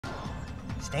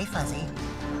Stay fuzzy.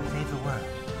 Save the world.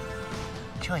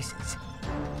 Choices.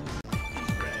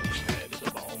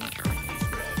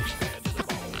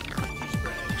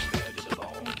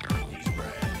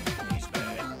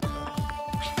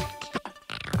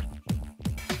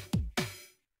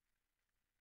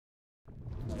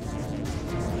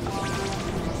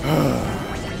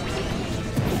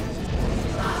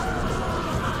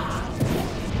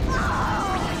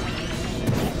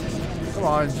 Come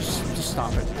on, just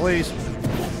stop it, please.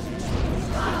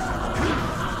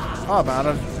 Oh, I'm out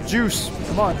of juice.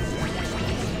 Come on.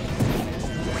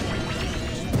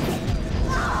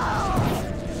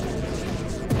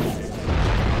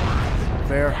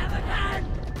 There.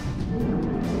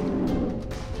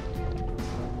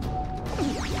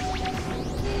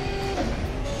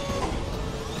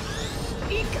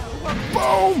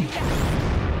 Boom!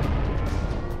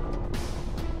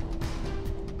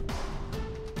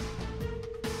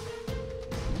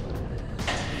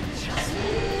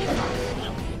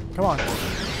 Come on.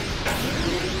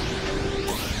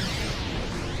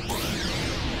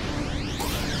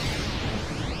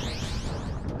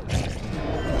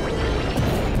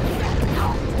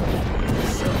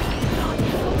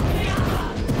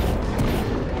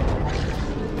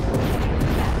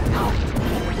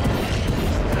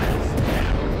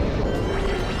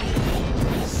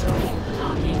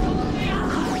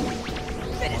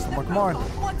 Come on.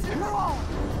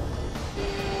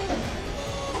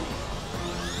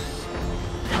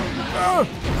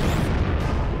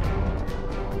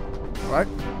 Right.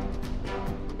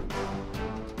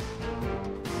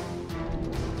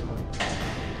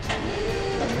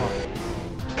 Come on.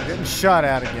 We're getting shot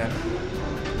at again.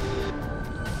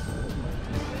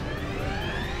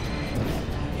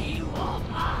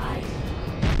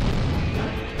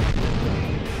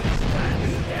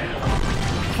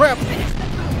 Crap!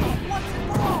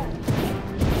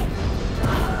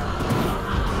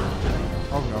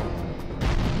 Oh no.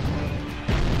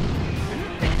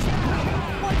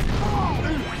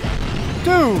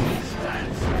 Dude!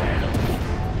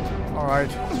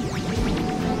 Alright.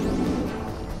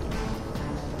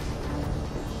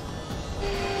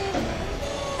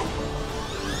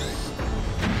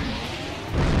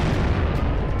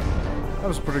 That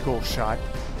was a pretty cool shot.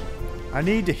 I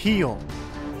need to heal.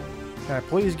 Can I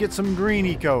please get some green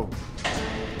eco?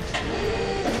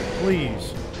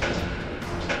 Please.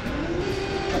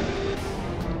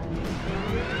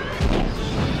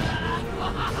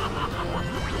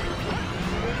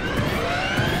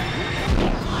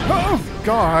 Oh,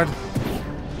 God.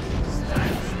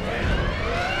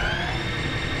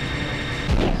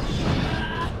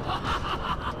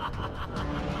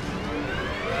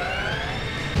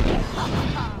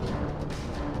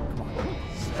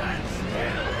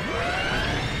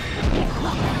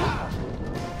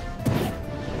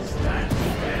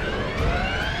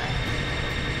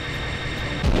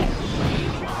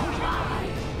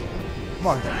 Come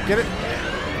on, get it.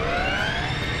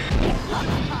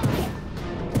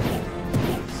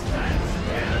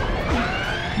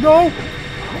 No!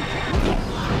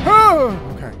 Oh!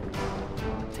 Okay.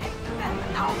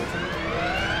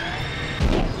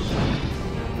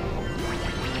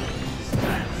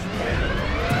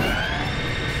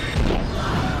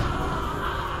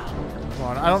 Come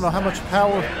on, I don't know how much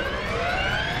power.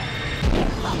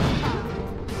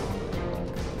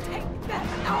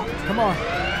 Come on.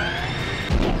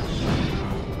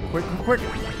 Quick, quick,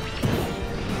 quick.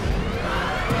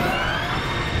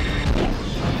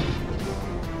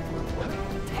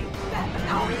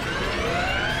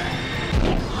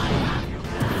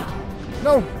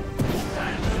 No.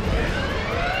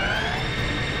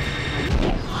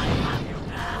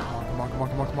 Come on, come on,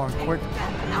 come on, come on, quick.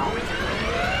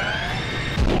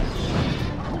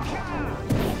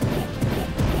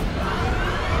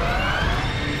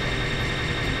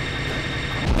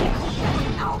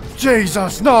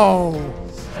 Jesus, no!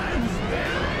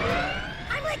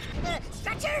 I'm like,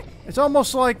 Stretcher? It's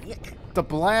almost like the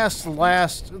blast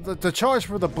the charge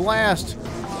for the blast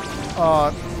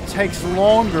takes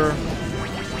longer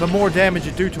the more damage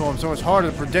you do to them, so it's harder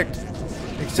to predict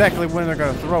exactly when they're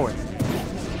going to throw it.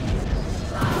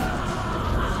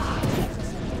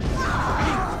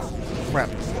 Crap.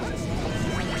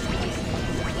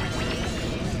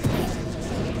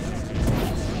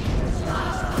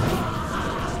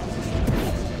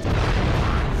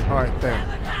 Alright, there.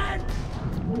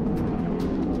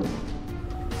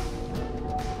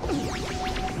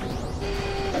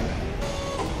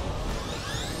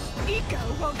 Eco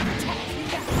won't protect me.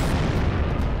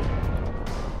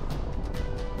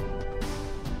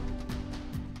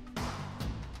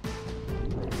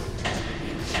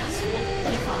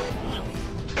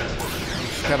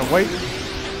 gotta wait.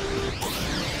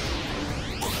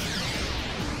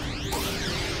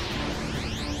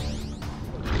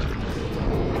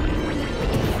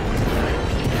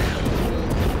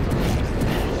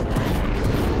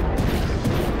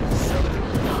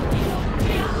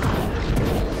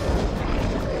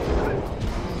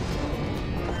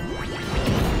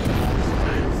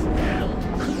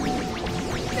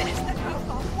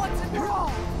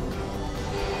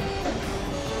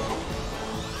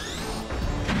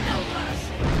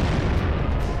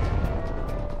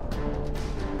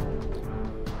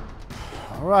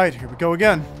 Alright, here we go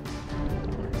again.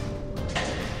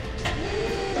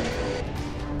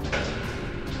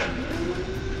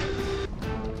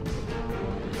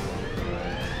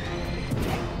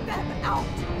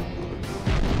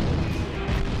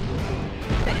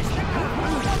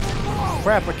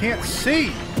 Crap, I can't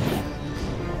see!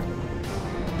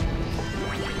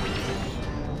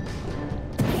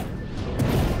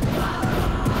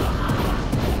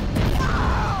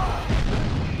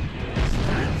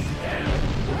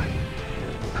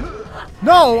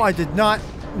 No, I did not.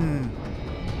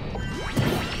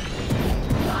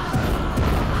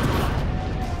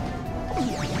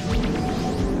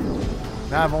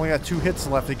 Now I've only got 2 hits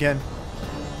left again.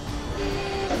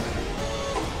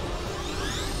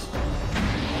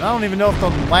 And I don't even know if the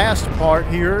last part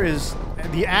here is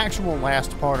the actual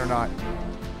last part or not.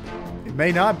 It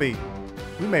may not be.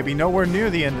 We may be nowhere near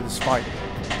the end of this fight.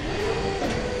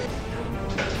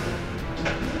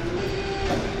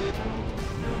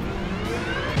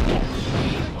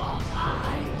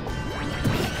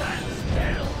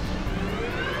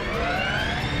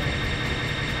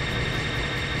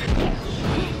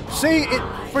 See, it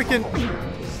freaking...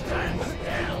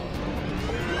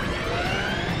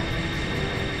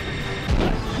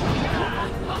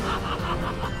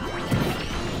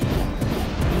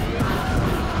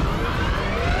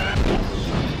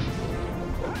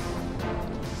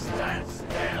 Stand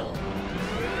still.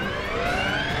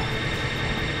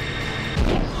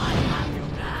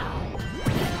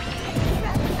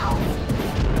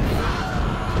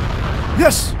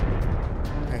 Yes!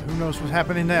 Okay, who knows what's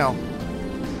happening now?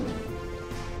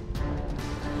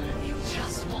 You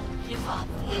just won't give up.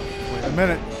 Wait a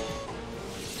minute.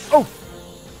 Oh!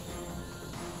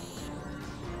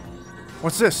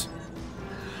 What's this?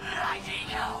 Right,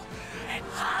 Ego. It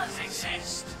does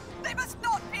exist. They must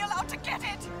not be allowed to get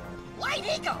it! White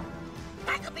Eagle!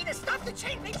 That could be the stuff that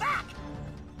chained me back!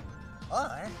 Or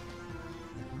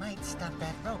it might stop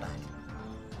that robot.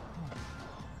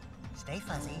 Stay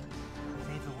fuzzy.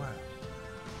 Save the world.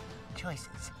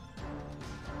 Choices.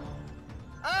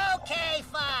 Okay,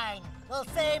 fine. We'll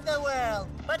save the world.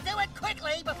 But do it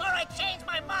quickly before I change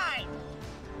my mind!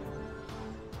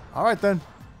 Alright then.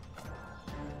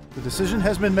 The decision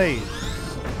has been made.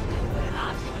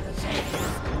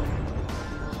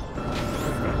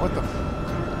 What the?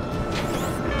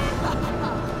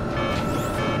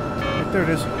 Right, there it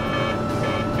is.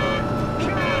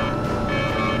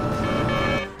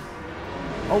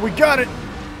 Oh, we got it!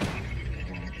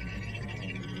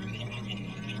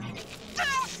 Do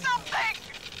something!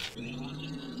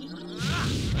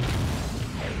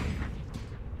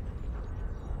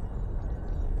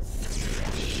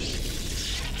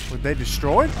 Were they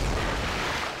destroyed?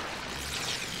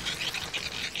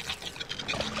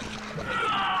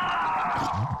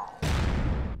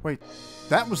 Wait,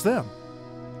 that was them.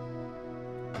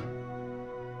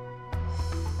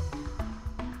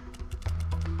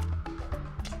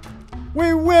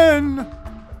 We win!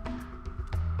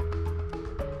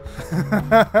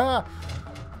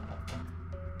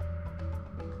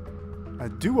 A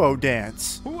duo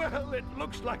dance. Well, it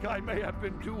looks like I may have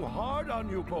been too hard on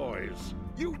you boys.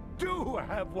 You do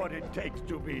have what it takes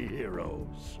to be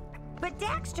heroes. But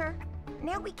Daxter,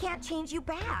 now we can't change you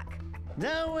back.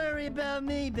 Don't worry about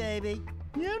me, baby.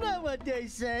 You know what they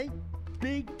say.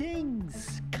 Big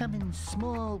things come in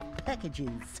small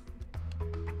packages.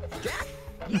 Jack,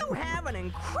 you have an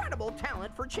incredible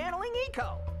talent for channeling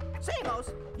Eco.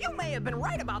 Samos, you may have been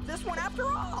right about this one after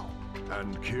all.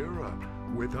 And Kira,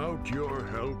 without your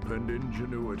help and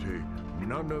ingenuity,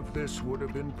 none of this would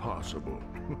have been possible.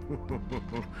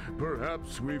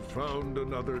 Perhaps we've found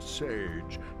another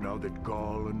sage now that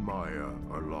Gaul and Maya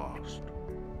are lost.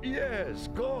 Yes,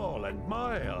 Gaul and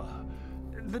Maya.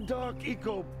 The Dark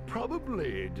Eco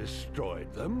probably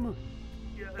destroyed them.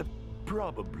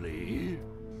 Probably.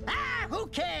 Ah, who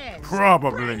cares?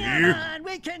 Probably. Bring 'em on.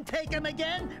 We can take them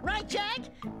again. Right, Jack?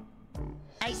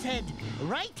 I said,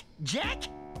 right, Jack?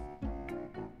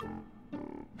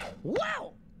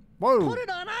 Wow! Whoa. Put it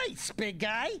on ice, big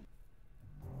guy.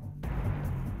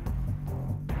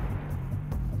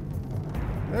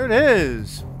 There it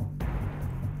is.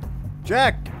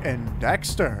 Jak and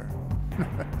Daxter.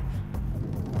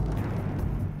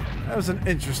 That was an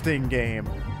interesting game.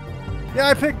 Yeah,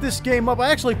 I picked this game up. I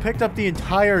actually picked up the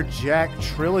entire Jak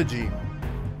trilogy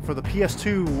for the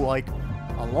PS2 like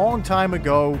a long time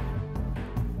ago.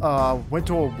 Went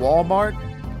to a Walmart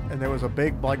and there was a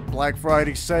big like Black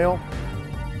Friday sale.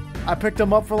 I picked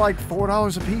them up for like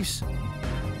 $4 a piece.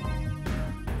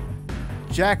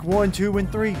 Jak 1, 2, and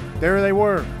 3. There they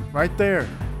were, right there.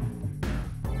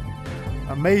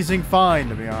 Amazing find,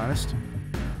 to be honest.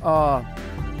 But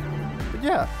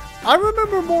yeah, I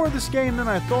remember more of this game than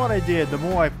I thought I did the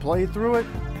more I played through it.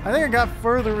 I think I got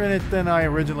further in it than I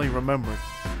originally remembered.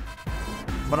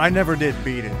 But I never did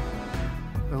beat it.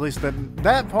 At least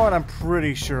that part I'm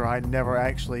pretty sure I never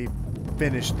actually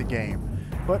finished the game.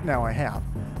 But now I have.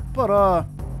 But,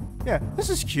 yeah, this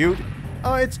is cute.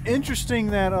 It's interesting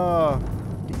that,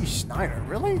 D. Snyder,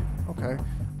 really? Okay.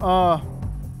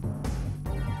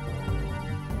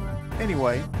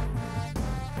 Anyway.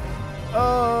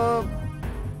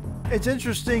 It's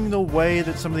interesting the way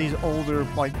that some of these older,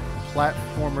 like,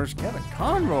 platformers... Kevin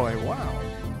Conroy, wow.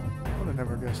 I would have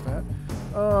never guessed that.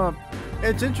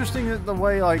 It's interesting that the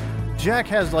way, like, Jak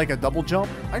has, like, a double jump.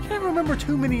 I can't remember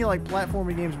too many, like,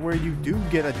 platforming games where you do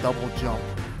get a double jump.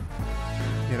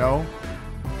 You know?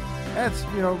 That's,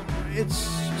 you know, it's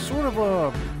sort of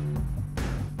a...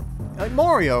 Like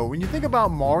Mario. When you think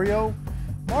about Mario,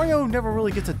 Mario never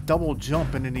really gets a double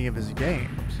jump in any of his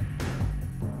games.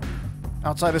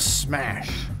 Outside of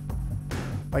Smash.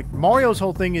 Like, Mario's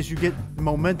whole thing is you get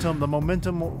momentum,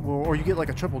 or you get like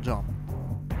a triple jump.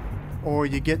 Or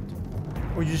you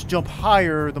just jump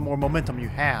higher the more momentum you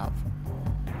have.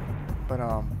 But,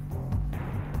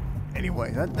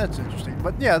 anyway, that's interesting.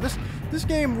 But yeah, this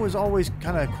game was always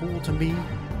kind of cool to me.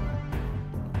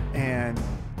 And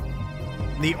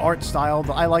the art style,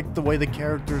 I like the way the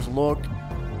characters look.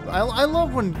 I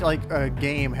love when, like, a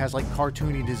game has, like,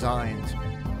 cartoony designs.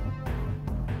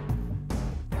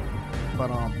 But,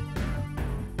 of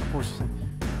course,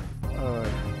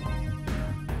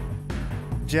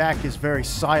 Jak is very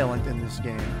silent in this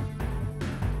game.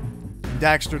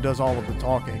 Daxter does all of the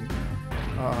talking.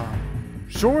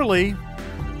 Surely,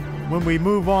 when we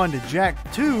move on to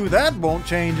Jak 2, that won't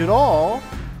change at all.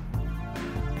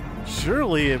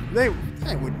 Surely, if they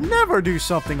would never do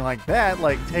something like that,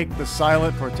 like take the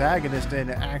silent protagonist and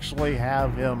actually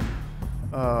have him,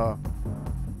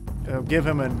 give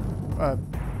him a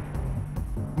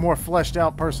more fleshed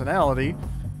out personality.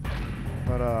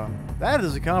 But that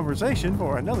is a conversation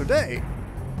for another day.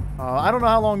 I don't know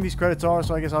how long these credits are,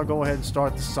 so I guess I'll go ahead and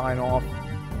start the sign off.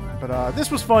 But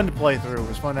this was fun to play through. It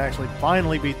was fun to actually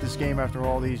finally beat this game after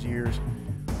all these years.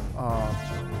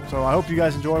 So I hope you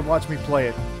guys enjoyed watching me play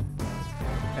it.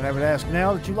 And I would ask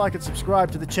now that you like and subscribe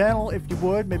to the channel if you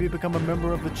would. Maybe become a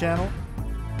member of the channel.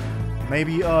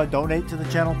 Maybe donate to the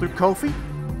channel through Ko-fi.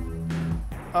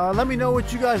 Let me know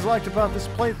what you guys liked about this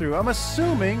playthrough. I'm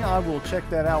assuming, I will check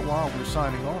that out while we're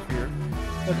signing off here,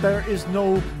 that there is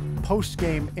no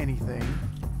post-game anything,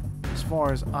 as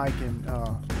far as I can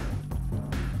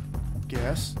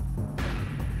guess.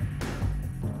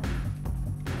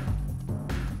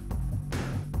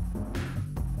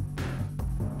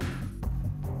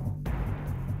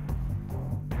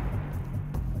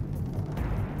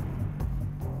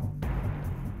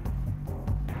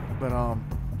 But,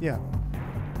 yeah.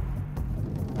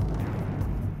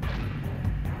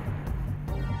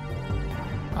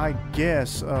 I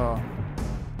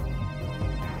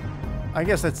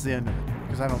guess that's the end of it,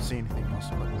 because I don't see anything else.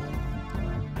 But,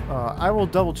 I will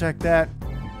double check that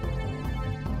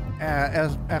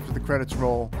as after the credits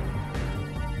roll.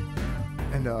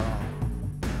 And, kind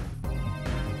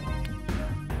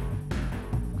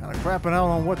of crapping out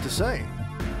on what to say.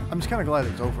 I'm just kind of glad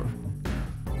it's over.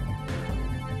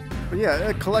 But yeah,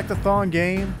 a collect-a-thon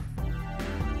game.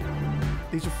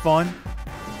 These are fun.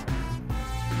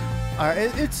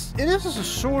 It is just a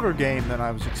shorter game than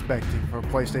I was expecting for a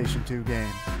PlayStation 2 game.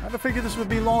 I'd have figured this would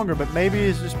be longer, but maybe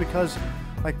it's just because,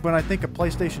 like, when I think of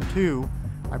PlayStation 2,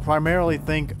 I primarily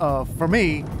think of, for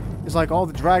me, is like all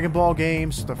the Dragon Ball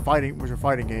games, which are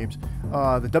fighting games,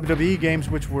 the WWE games,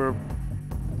 which were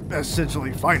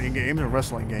essentially fighting games or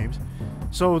wrestling games.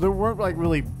 So there weren't like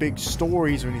really big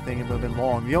stories or anything that would have been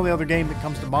long. The only other game that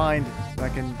comes to mind that I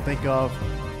can think of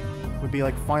would be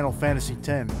like Final Fantasy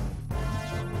X.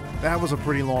 That was a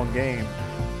pretty long game.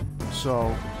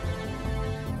 So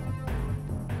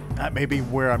that may be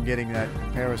where I'm getting that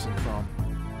comparison from.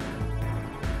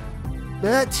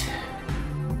 But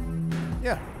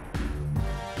yeah.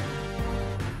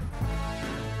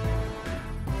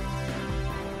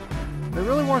 there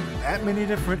really weren't that many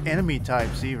different enemy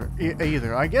types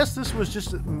either. I guess this was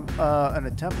just an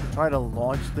attempt to try to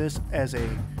launch this as a,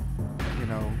 you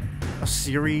know, a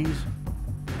series.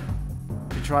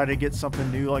 To try to get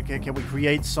something new. Like, hey, can we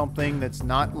create something that's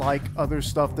not like other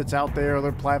stuff that's out there,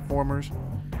 other platformers?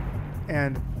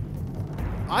 And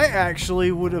I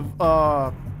actually would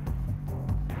have,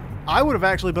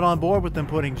 actually been on board with them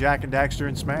putting Jak and Daxter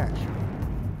in Smash.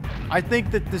 I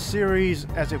think that the series,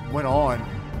 as it went on,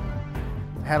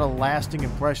 had a lasting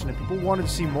impression and people wanted to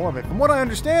see more of it. From what I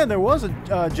understand, there was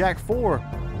a Jak 4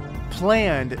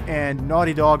 planned and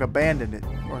Naughty Dog abandoned it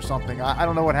or something. I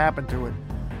don't know what happened to it.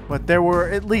 But there were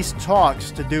at least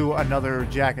talks to do another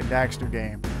Jak and Daxter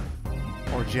game.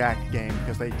 Or Jak game,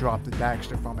 because they dropped the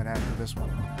Daxter from it after this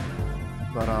one.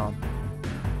 But,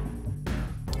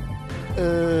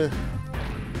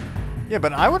 yeah,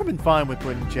 but I would have been fine with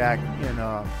putting Jak in,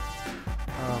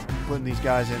 putting these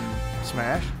guys in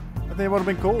Smash. I think it would have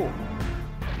been cool.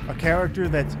 A character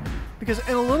that's... Because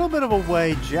in a little bit of a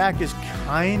way, Jak is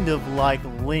kind of like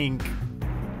Link.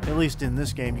 At least in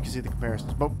this game, you can see the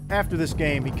comparisons. But after this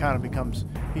game, he kind of becomes...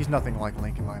 He's nothing like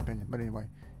Link, in my opinion. But anyway,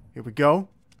 here we go.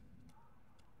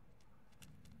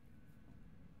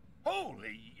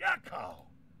 Holy yakko!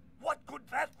 What could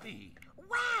that be?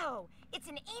 Wow! It's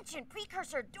an ancient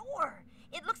Precursor door.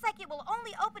 It looks like it will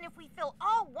only open if we fill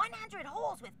all 100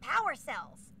 holes with power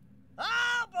cells.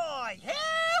 Oh boy, here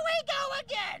we go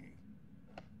again!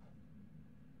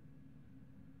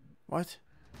 What?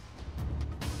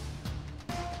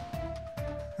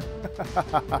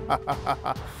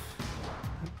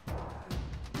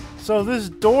 So this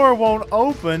door won't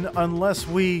open unless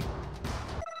we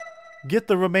get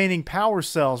the remaining power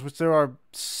cells, which there are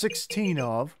 16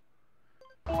 of.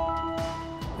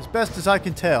 As best as I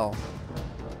can tell.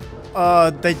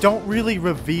 They don't really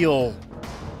reveal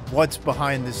what's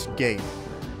behind this gate.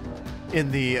 In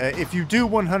the if you do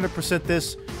 100%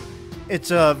 this,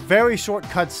 it's a very short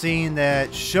cutscene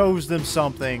that shows them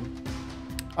something.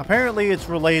 Apparently, it's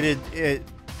related.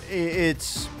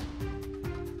 It's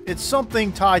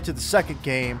something tied to the second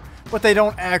game, but they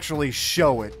don't actually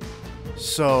show it.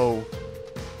 So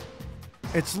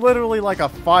it's literally like a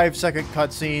 5-second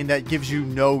cutscene that gives you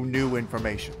no new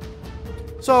information.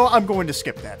 So I'm going to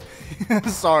skip that.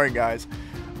 Sorry, guys.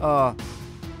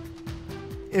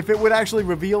 If it would actually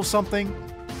reveal something,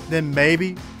 then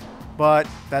maybe, but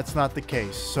that's not the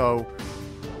case. So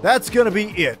that's going to be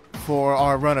it for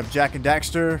our run of Jak and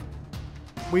Daxter.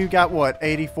 We've got, what,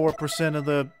 84% of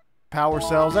the power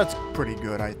cells? That's pretty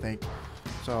good, I think.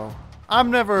 So I'm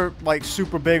never, like,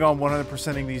 super big on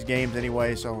 100%ing these games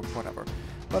anyway, so whatever.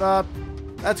 But,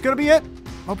 that's going to be it.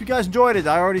 Hope you guys enjoyed it.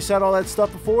 I already said all that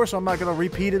stuff before, so I'm not going to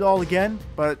repeat it all again.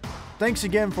 But thanks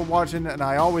again for watching, and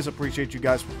I always appreciate you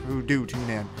guys who do tune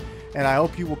in. And I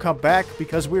hope you will come back,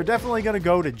 because we're definitely going to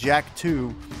go to Jak 2,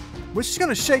 which is going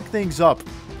to shake things up.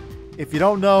 If you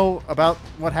don't know about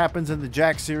what happens in the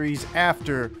Jak series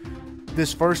after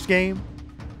this first game,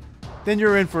 then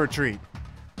you're in for a treat.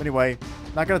 Anyway,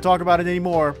 not going to talk about it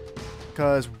anymore,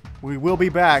 because we will be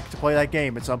back to play that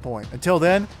game at some point. Until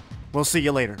then, we'll see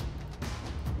you later.